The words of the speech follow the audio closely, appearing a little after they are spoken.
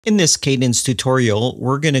In this Kadence tutorial,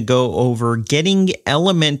 we're going to go over getting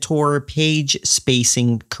Elementor page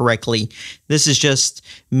spacing correctly. This is just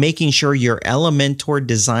making sure your Elementor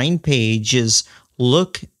design pages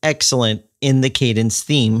look excellent in the Kadence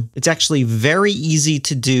theme. It's actually very easy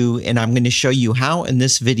to do, and I'm going to show you how in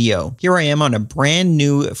this video. Here I am on a brand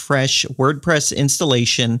new, fresh WordPress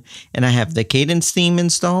installation, and I have the Kadence theme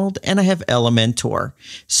installed, and I have Elementor.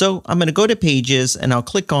 So I'm going to go to Pages, and I'll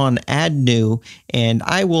click on Add New, and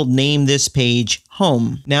I will name this page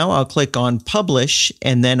Home. Now I'll click on Publish,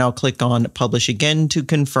 and then I'll click on Publish again to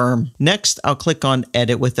confirm. Next, I'll click on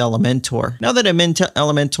Edit with Elementor. Now that I'm into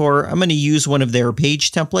Elementor, I'm going to use one of their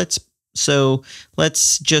page templates. So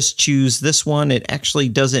let's just choose this one. It actually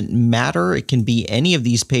doesn't matter. It can be any of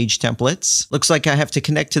these page templates. Looks like I have to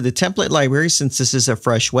connect to the template library since this is a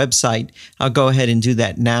fresh website. I'll go ahead and do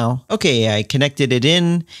that now. Okay, I connected it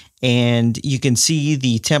in, and you can see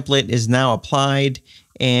the template is now applied.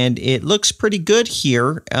 And it looks pretty good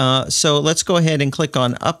here. So let's go ahead and click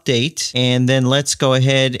on Update. And then let's go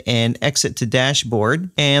ahead and exit to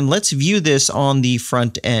Dashboard. And let's view this on the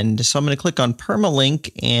front end. So I'm going to click on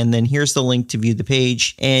Permalink. And then here's the link to view the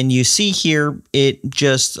page. And you see here, it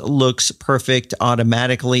just looks perfect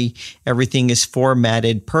automatically. Everything is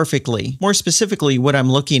formatted perfectly. More specifically, what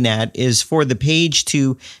I'm looking at is for the page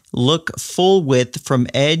to look full width from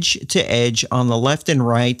edge to edge on the left and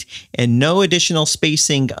right, and no additional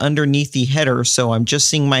spacing underneath the header. So I'm just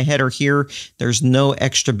seeing my header here. There's no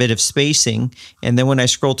extra bit of spacing. And then when I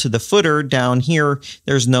scroll to the footer down here,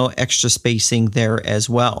 there's no extra spacing there as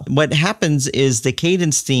well. What happens is the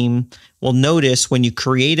Kadence theme will notice when you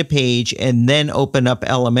create a page and then open up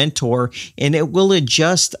Elementor, and it will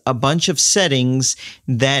adjust a bunch of settings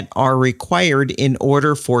that are required in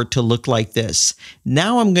order for it to look like this.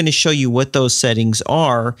 Now I'm going to show you what those settings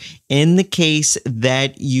are in the case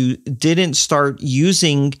that you didn't start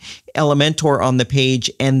using Elementor on the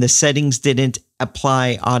page and the settings didn't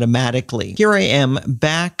apply automatically. Here I am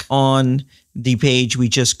back on the page we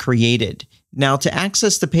just created. Now, to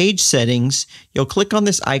access the page settings, you'll click on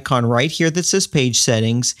this icon right here that says Page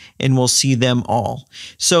Settings, and we'll see them all.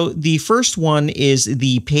 So the first one is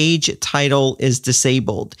the page title is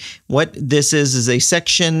disabled. What this is a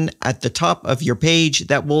section at the top of your page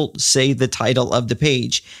that will say the title of the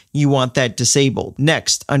page. You want that disabled.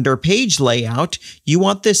 Next, under Page Layout, you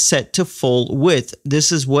want this set to full width.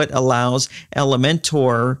 This is what allows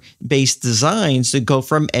Elementor-based designs to go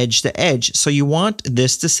from edge to edge. So you want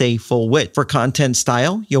this to say full width. For content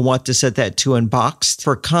style, you'll want to set that to unboxed.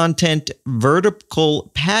 For content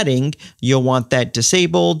vertical padding, you'll want that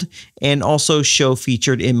disabled, and also show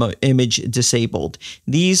featured image disabled.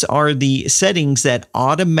 These are the settings that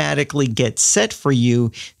automatically get set for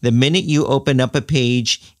you the minute you open up a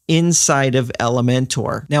page inside of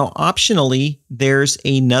Elementor. Now, optionally, there's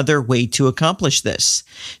another way to accomplish this.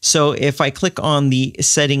 So if I click on the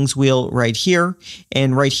settings wheel right here,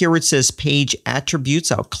 and right here it says page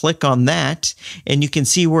attributes, I'll click on that, and you can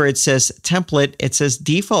see where it says template, it says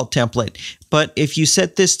default template. But if you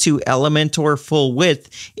set this to Elementor full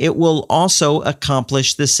width, it will also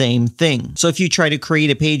accomplish the same thing. So if you try to create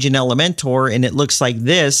a page in Elementor and it looks like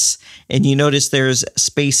this, and you notice there's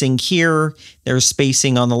spacing here, there's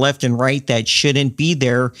spacing on the left and right that shouldn't be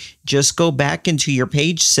there, just go back into your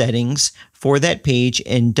page settings for that page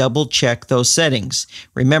and double check those settings.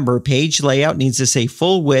 Remember, page layout needs to say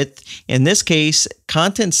full width. In this case,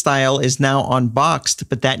 content style is now on boxed,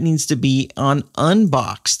 but that needs to be on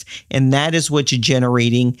unboxed. And that is what's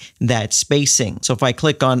generating that spacing. So if I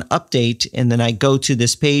click on update and then I go to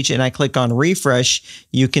this page and I click on refresh,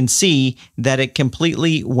 you can see that it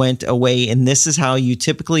completely went away. And this is how you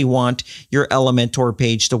typically want your Elementor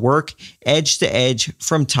page to work, edge to edge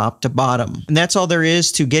from top to bottom. And that's all there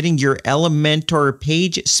is to getting your Elementor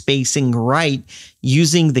page spacing right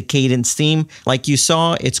using the Kadence theme. Like you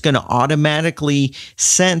saw, it's going to automatically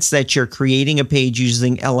sense that you're creating a page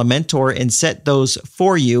using Elementor and set those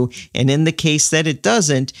for you. And in the case that it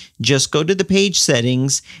doesn't, just go to the page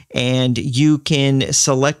settings and you can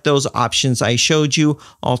select those options I showed you.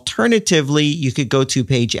 Alternatively, you could go to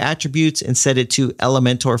page attributes and set it to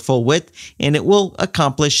Elementor full width, and it will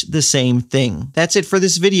accomplish the same thing. That's it for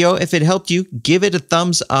this video. If it helped you, give it a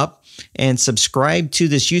thumbs up and subscribe to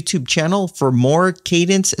this YouTube channel for more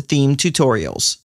Kadence theme tutorials.